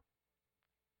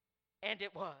 And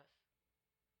it was.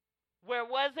 Where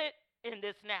was it? In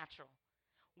this natural.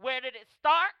 Where did it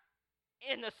start?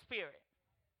 In the spirit.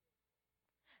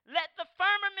 Let the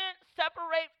firmament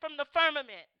separate from the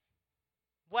firmament.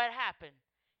 What happened?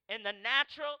 In the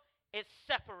natural, it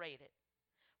separated.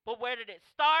 But where did it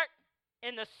start?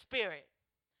 In the spirit.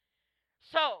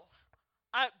 So,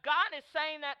 God is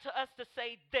saying that to us to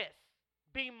say this.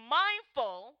 Be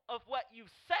mindful of what you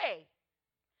say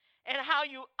and how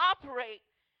you operate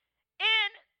in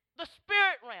the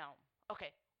spirit realm. Okay,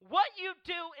 what you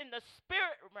do in the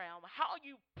spirit realm, how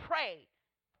you pray,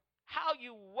 how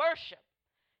you worship,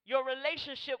 your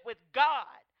relationship with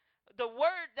God, the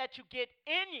word that you get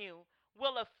in you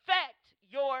will affect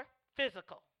your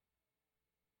physical.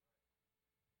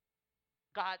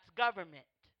 God's government.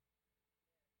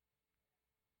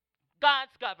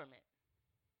 God's government.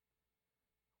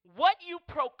 What you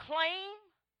proclaim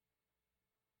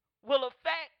will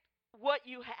affect what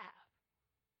you have.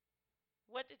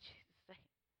 What did Jesus say?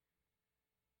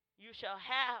 You shall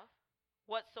have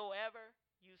whatsoever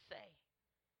you say.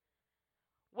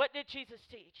 What did Jesus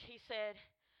teach? He said,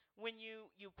 when you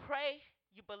pray,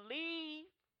 you believe,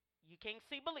 you can't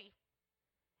see belief.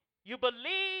 You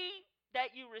believe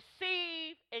that you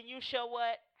receive, and you shall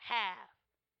what? Have.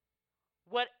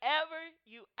 Whatever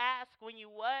you ask when you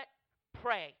what?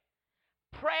 Pray.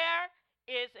 Prayer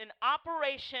is an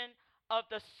operation of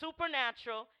the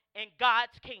supernatural in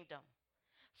God's kingdom.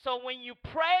 So when you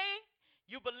pray,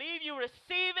 you believe you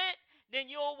receive it, then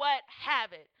you'll what?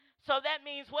 Have it. So that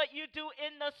means what you do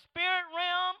in the spirit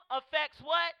realm affects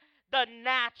what? The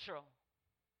natural.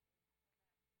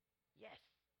 Yes.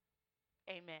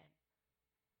 Amen.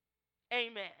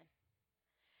 Amen.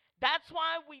 That's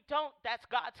why we don't, that's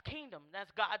God's kingdom. That's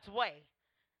God's way.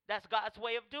 That's God's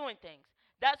way of doing things.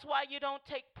 That's why you don't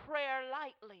take prayer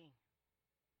lightly.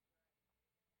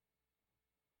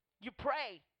 You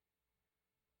pray.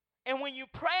 And when you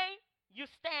pray, you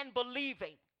stand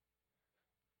believing.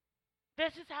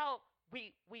 This is how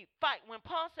we fight. When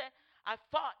Paul said, I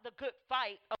fought the good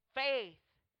fight of faith,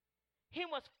 he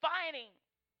was fighting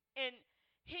and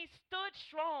he stood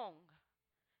strong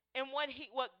in what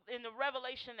in the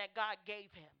revelation that God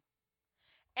gave him.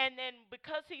 And then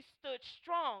because he stood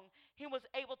strong, he was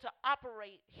able to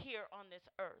operate here on this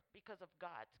earth because of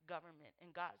God's government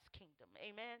and God's kingdom.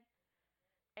 Amen.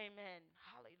 Amen.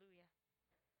 Hallelujah.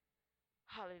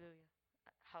 Hallelujah.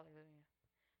 Hallelujah.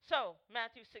 So,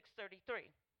 Matthew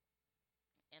 6:33.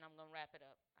 And I'm going to wrap it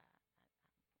up.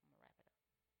 I'm going to wrap it up.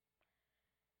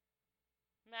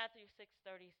 Matthew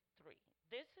 6:33.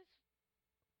 This is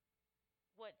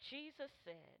what Jesus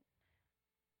said.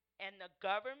 And the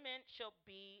government shall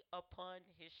be upon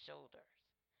his shoulders.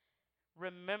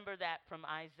 Remember that from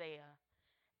Isaiah.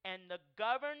 And the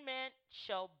government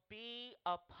shall be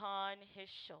upon his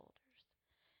shoulders.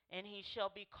 And he shall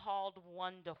be called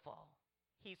Wonderful.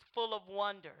 He's full of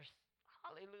wonders.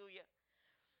 Hallelujah.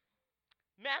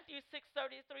 Matthew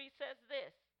 6:33 says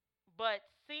this. But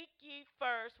seek ye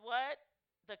first what?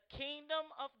 The kingdom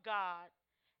of God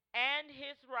and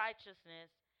his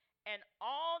righteousness, and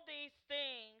all these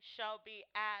things shall be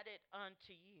added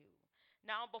unto you.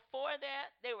 Now, before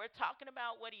that, they were talking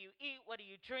about what do you eat, what do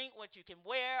you drink, what you can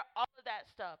wear, all of that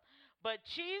stuff. But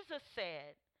Jesus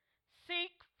said,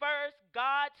 seek first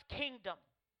God's kingdom,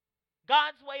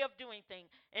 God's way of doing things,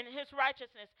 and his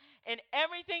righteousness, and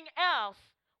everything else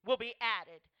will be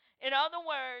added. In other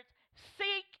words,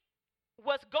 seek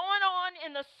what's going on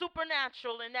in the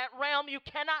supernatural, in that realm you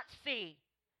cannot see,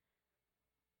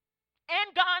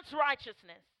 and God's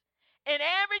righteousness. And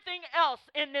everything else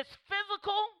in this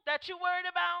physical that you're worried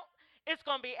about, it's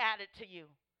going to be added to you.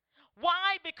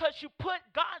 Why? Because you put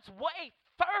God's way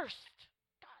first.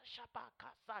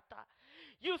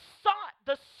 You sought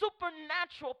the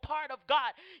supernatural part of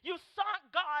God. You sought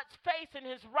God's face and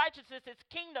his righteousness, his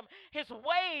kingdom, his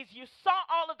ways. You sought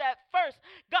all of that first.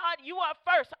 God, you are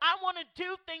first. I want to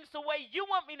do things the way you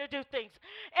want me to do things.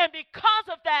 And because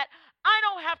of that, I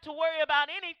don't have to worry about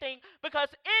anything,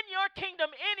 because in your kingdom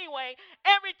anyway,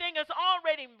 everything is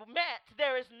already met.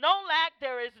 There is no lack.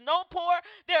 There is no poor.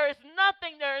 There is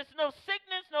nothing. There is no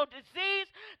sickness, no disease.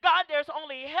 God, there's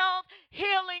only health,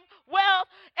 healing, wealth.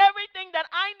 Everything that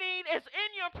I need is in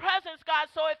your presence, God.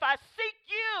 So if I seek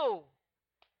you,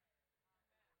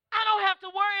 I don't have to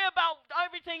worry about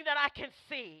everything that I can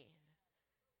see.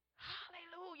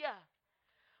 Hallelujah.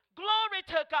 Glory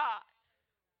to God.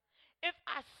 If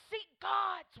I seek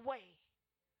God's way,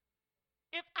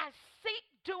 if I seek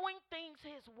doing things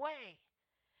his way,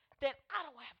 then I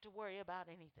don't have to worry about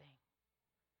anything.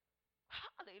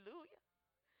 Hallelujah.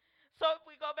 So if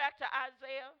we go back to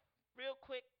Isaiah real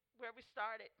quick, where we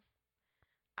started,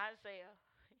 Isaiah.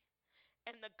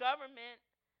 and the government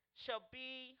shall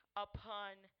be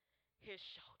upon his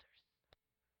shoulders.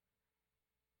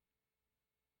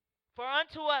 For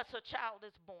unto us a child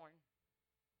is born,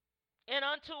 and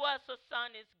unto us a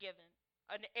son is given,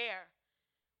 an heir.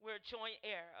 We're a joint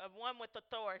heir, of one with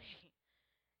authority.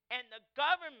 And the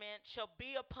government shall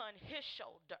be upon his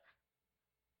shoulder,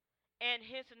 and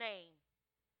his name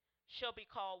shall be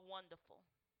called Wonderful.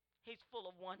 He's full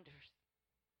of wonders.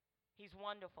 He's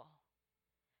wonderful.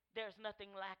 There's nothing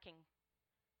lacking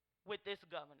with this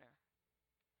governor.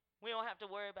 We don't have to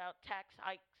worry about tax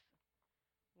hikes.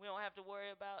 We don't have to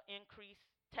worry about increased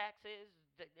taxes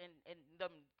and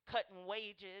them cutting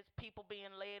wages, people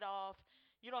being laid off.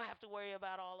 You don't have to worry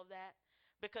about all of that.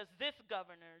 Because this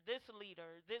governor, this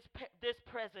leader, this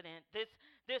president, this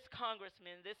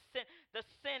congressman, the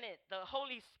Senate, the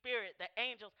Holy Spirit, the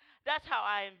angels, that's how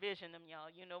I envision them,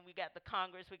 y'all. You know, we got the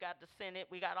Congress, we got the Senate,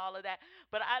 we got all of that.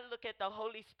 But I look at the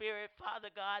Holy Spirit, Father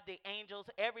God, the angels,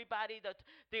 everybody,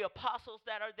 the apostles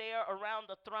that are there around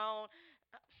the throne.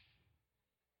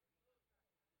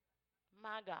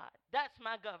 My God, that's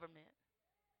my government.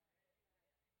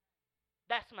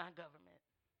 That's my government.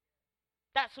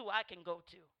 That's who I can go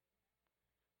to.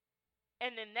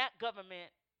 And then that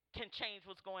government can change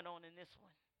what's going on in this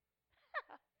one.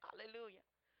 Hallelujah.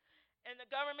 And the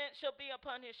government shall be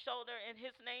upon his shoulder, and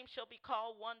his name shall be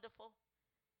called Wonderful.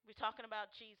 We're talking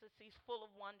about Jesus. He's full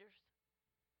of wonders.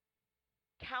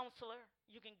 Counselor,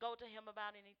 you can go to him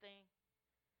about anything.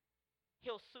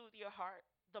 He'll soothe your heart.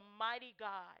 The mighty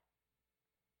God.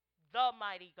 The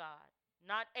mighty God.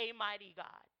 Not a mighty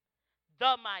God.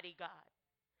 The mighty God.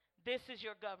 This is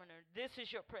your governor. This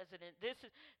is your president. This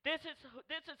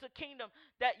is a kingdom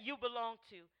that you belong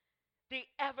to. The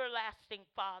everlasting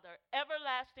Father.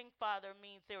 Everlasting Father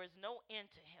means there is no end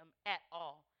to him at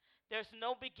all. There's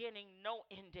no beginning, no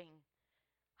ending.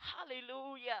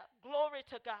 Hallelujah. Glory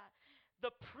to God.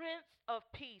 The Prince of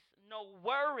Peace. No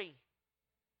worry.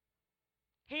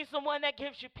 He's the one that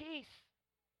gives you peace.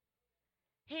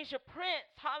 He's your prince.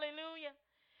 Hallelujah.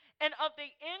 And of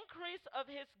the increase of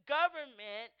his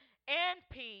government and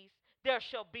peace, there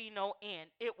shall be no end.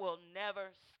 It will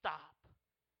never stop.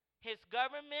 His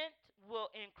government will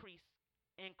increase,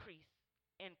 increase,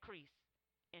 increase,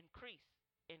 increase,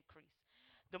 increase.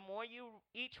 The more you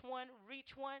each one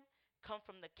reach one, come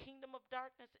from the kingdom of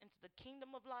darkness into the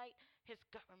kingdom of light, his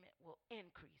government will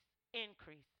increase,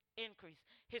 increase, increase.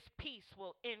 His peace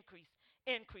will increase,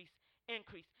 increase,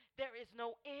 increase. There is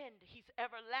no end. He's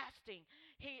everlasting.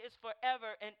 He is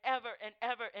forever and ever and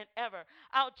ever and ever.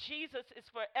 Our Jesus is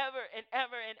forever and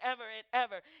ever and ever and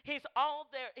ever. He's all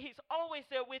there. He's always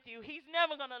there with you. He's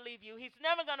never going to leave you. He's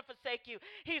never going to forsake you.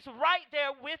 He's right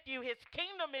there with you. His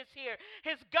kingdom is here.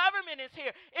 His government is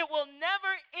here. It will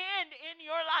never end in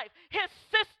your life. His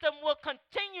system will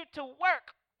continue to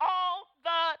work all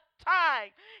the time.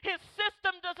 His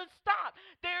system doesn't stop.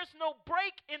 There's no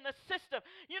break in the system.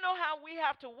 You know how we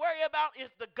have to worry about if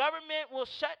the government will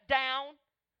shut down?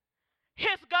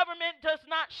 His government does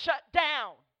not shut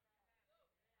down.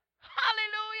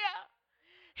 Hallelujah.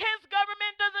 His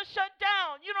government doesn't shut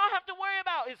down. You don't have to worry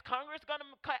about, is Congress going to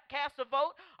cast a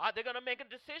vote? Are they going to make a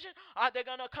decision? Are they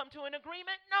going to come to an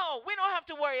agreement? No, we don't have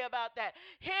to worry about that.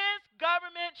 His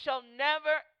government shall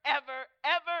never, ever,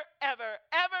 ever, ever,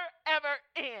 ever, ever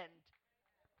end.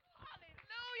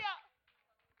 Hallelujah.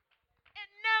 It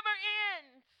never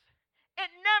ends.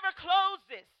 It never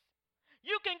closes.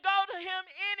 You can go to him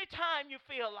anytime you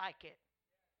feel like it.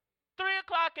 3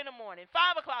 o'clock in the morning,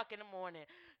 5 o'clock in the morning,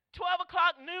 12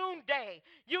 o'clock noonday.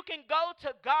 You can go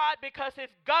to God because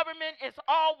his government is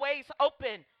always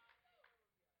open.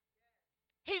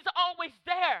 He's always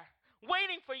there,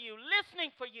 waiting for you,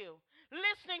 listening for your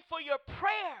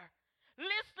prayer,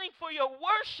 listening for your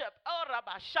worship. Oh,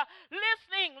 Rabasha.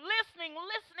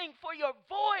 Listening for your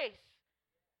voice.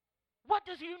 What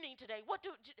does you need today? What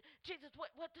do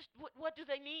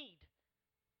they need?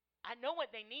 I know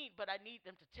what they need, but I need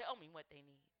them to tell me what they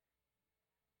need.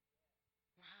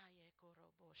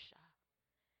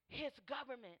 His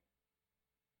government.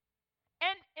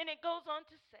 And it goes on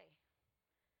to say,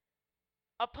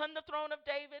 upon the throne of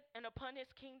David and upon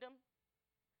his kingdom,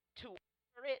 to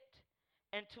order it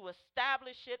and to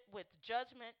establish it with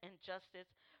judgment and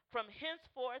justice from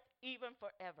henceforth even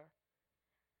forever.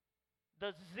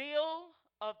 The zeal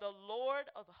of the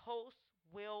Lord of hosts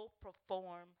will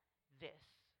perform this.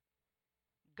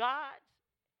 God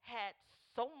had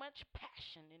so much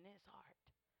passion in his heart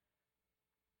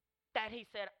that he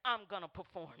said, I'm going to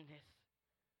perform this.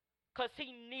 Because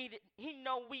he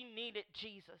know we needed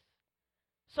Jesus.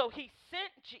 So he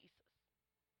sent Jesus,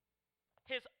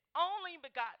 his only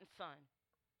begotten son,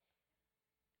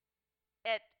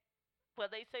 Well,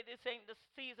 they say this ain't the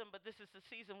season, but this is the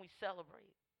season we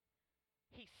celebrate.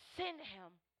 He sent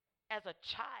him as a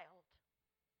child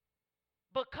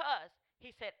because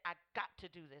he said, I got to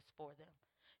do this for them.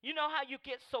 You know how you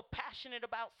get so passionate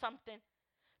about something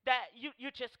that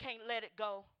you just can't let it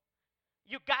go?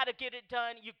 You got to get it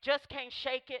done. You just can't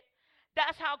shake it.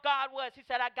 That's how God was. He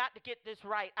said, I got to get this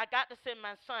right. I got to send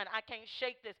my son. I can't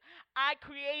shake this. I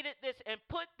created this and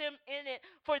put them in it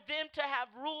for them to have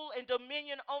rule and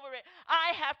dominion over it.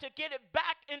 I have to get it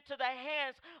back into the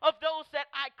hands of those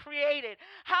that I created.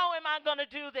 How am I going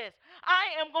to do this?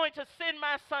 I am going to send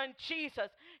my son Jesus.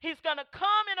 He's going to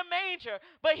come in a manger,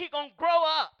 but he's going to grow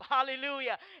up.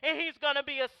 Hallelujah. And he's going to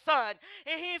be a son.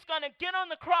 And he's going to get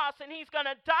on the cross and he's going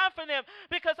to die for them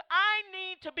because I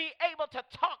need to be able to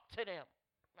talk to them.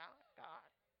 My God.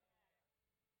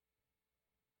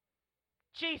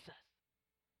 Jesus.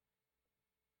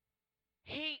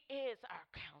 He is our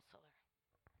counselor.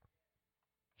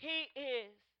 He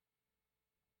is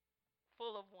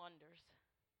full of wonders.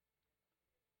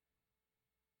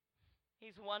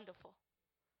 He's wonderful.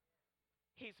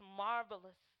 He's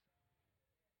marvelous.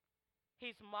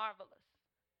 He's marvelous.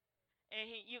 And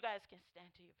you guys can stand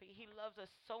to your feet. He loves us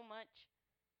so much.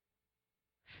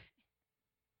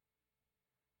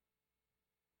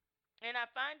 And I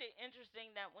find it interesting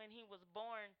that when he was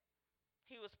born,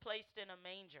 he was placed in a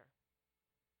manger.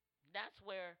 That's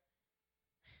where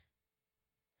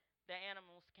the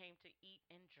animals came to eat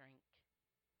and drink.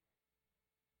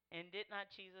 And did not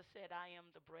Jesus said, I am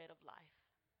the bread of life?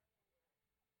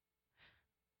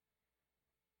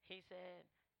 He said,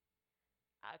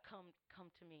 I come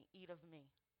to me, eat of me.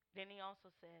 Then he also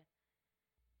said,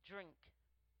 drink.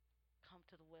 Come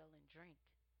to the well and drink.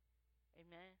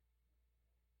 Amen.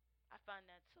 I find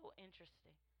that so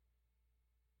interesting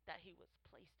that he was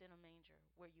placed in a manger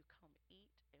where you come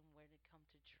eat and where to come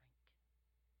to drink.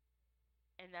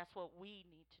 And that's what we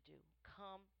need to do.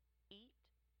 Come eat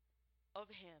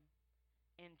of him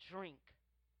and drink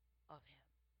of him.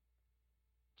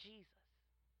 Jesus,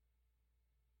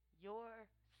 your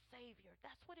Savior.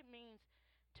 That's what it means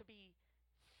to be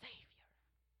Savior.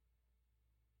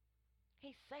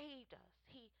 He saved us.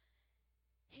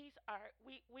 He's our,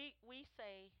 we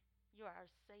say, you are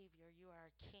our Savior, you are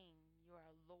our King, you are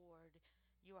our Lord,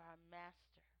 you are our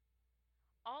Master.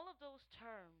 All of those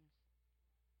terms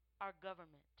are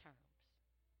government terms.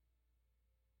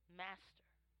 Master,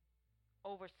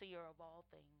 overseer of all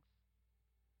things.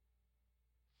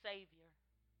 Savior,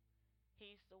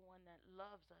 he's the one that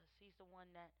loves us. He's the one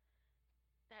that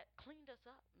cleaned us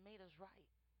up, made us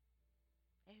right.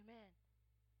 Amen.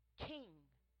 King,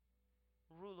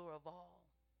 ruler of all.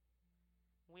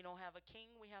 We don't have a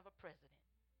king, we have a president.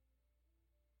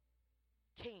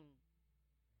 King.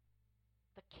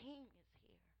 The King is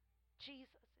here.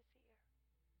 Jesus is here.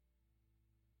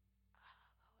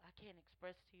 Oh, I can't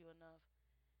express to you enough.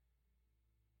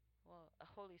 Well, the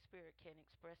Holy Spirit can't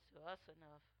express to us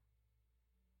enough.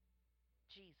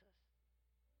 Jesus.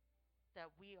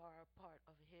 That we are a part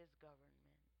of his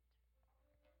government.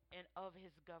 And of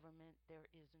his government there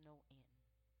is no end.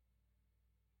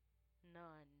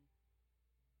 None.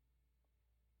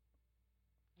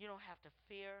 You don't have to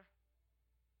fear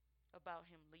about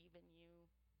him leaving you.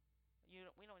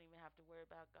 We don't even have to worry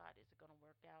about, God, is it going to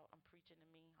work out? I'm preaching to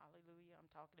me. Hallelujah. I'm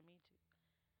talking to me too.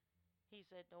 He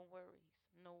said, no worries.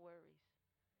 No worries.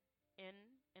 In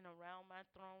and around my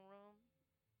throne room,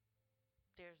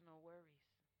 there's no worries.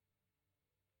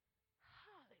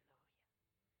 Hallelujah.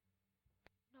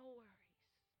 No worries.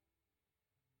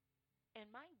 And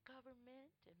my government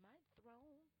and my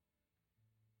throne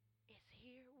is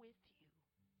here with you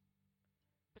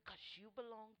because you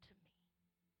belong to me.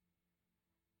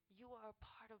 You are a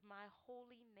part of my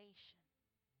holy nation.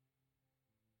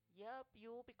 Yep,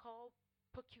 you'll be called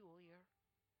peculiar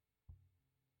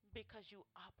because you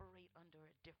operate under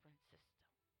a different system.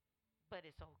 But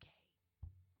it's okay.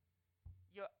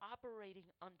 You're operating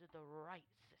under the right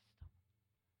system.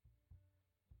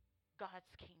 God's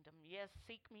kingdom. Yes,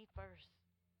 seek me first.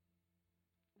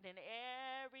 Then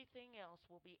everything else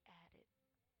will be added.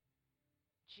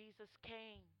 Jesus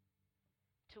came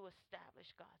to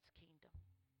establish God's kingdom,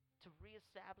 to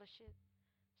reestablish it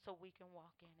so we can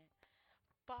walk in it.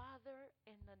 Father,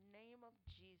 in the name of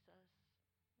Jesus,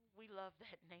 we love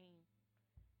that name.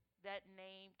 That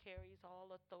name carries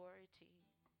all authority.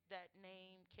 That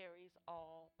name carries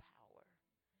all power.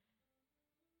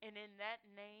 And in that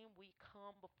name, we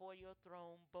come before your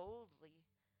throne boldly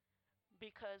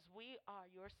because we are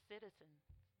your citizens,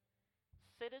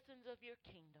 citizens of your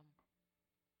kingdom.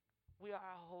 We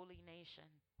are a holy nation.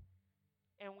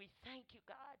 And we thank you,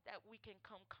 God, that we can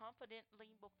come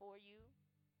confidently before you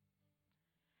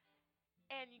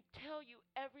and tell you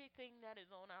everything that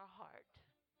is on our heart.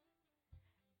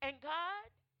 And God,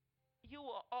 you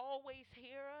will always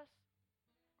hear us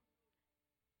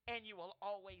and you will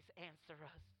always answer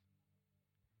us.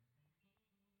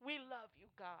 We love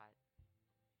you, God.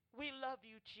 We love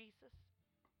you, Jesus.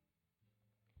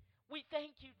 We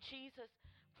thank you, Jesus,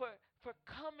 for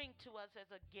coming to us as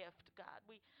a gift, God.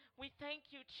 We thank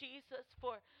you, Jesus,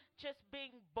 for just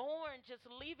being born, just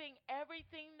leaving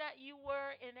everything that you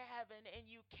were in heaven, and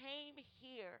you came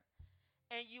here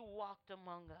and you walked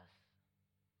among us.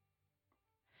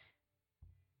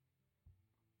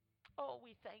 Oh,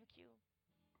 we thank you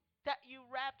that you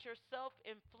wrapped yourself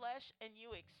in flesh and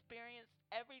you experienced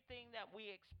everything that we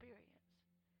experience.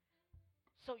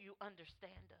 So you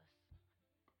understand us.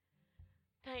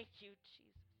 Thank you, Jesus.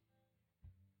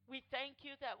 We thank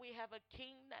you that we have a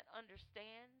king that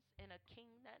understands and a king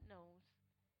that knows.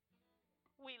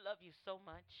 We love you so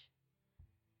much.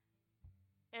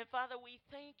 And Father, we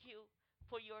thank you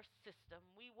for your system.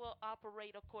 We will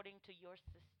operate according to your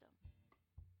system.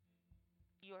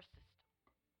 Your system.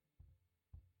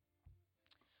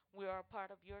 We are a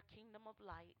part of your kingdom of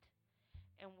light,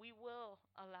 and we will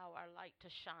allow our light to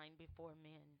shine before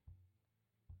men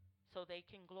so they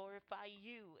can glorify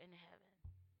you in heaven.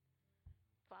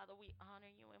 Father, we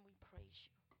honor you and we praise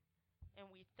you.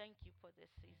 And we thank you for this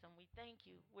season. We thank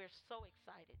you. We're so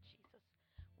excited, Jesus.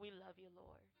 We love you,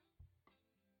 Lord.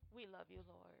 We love you,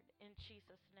 Lord. In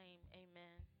Jesus' name,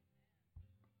 amen.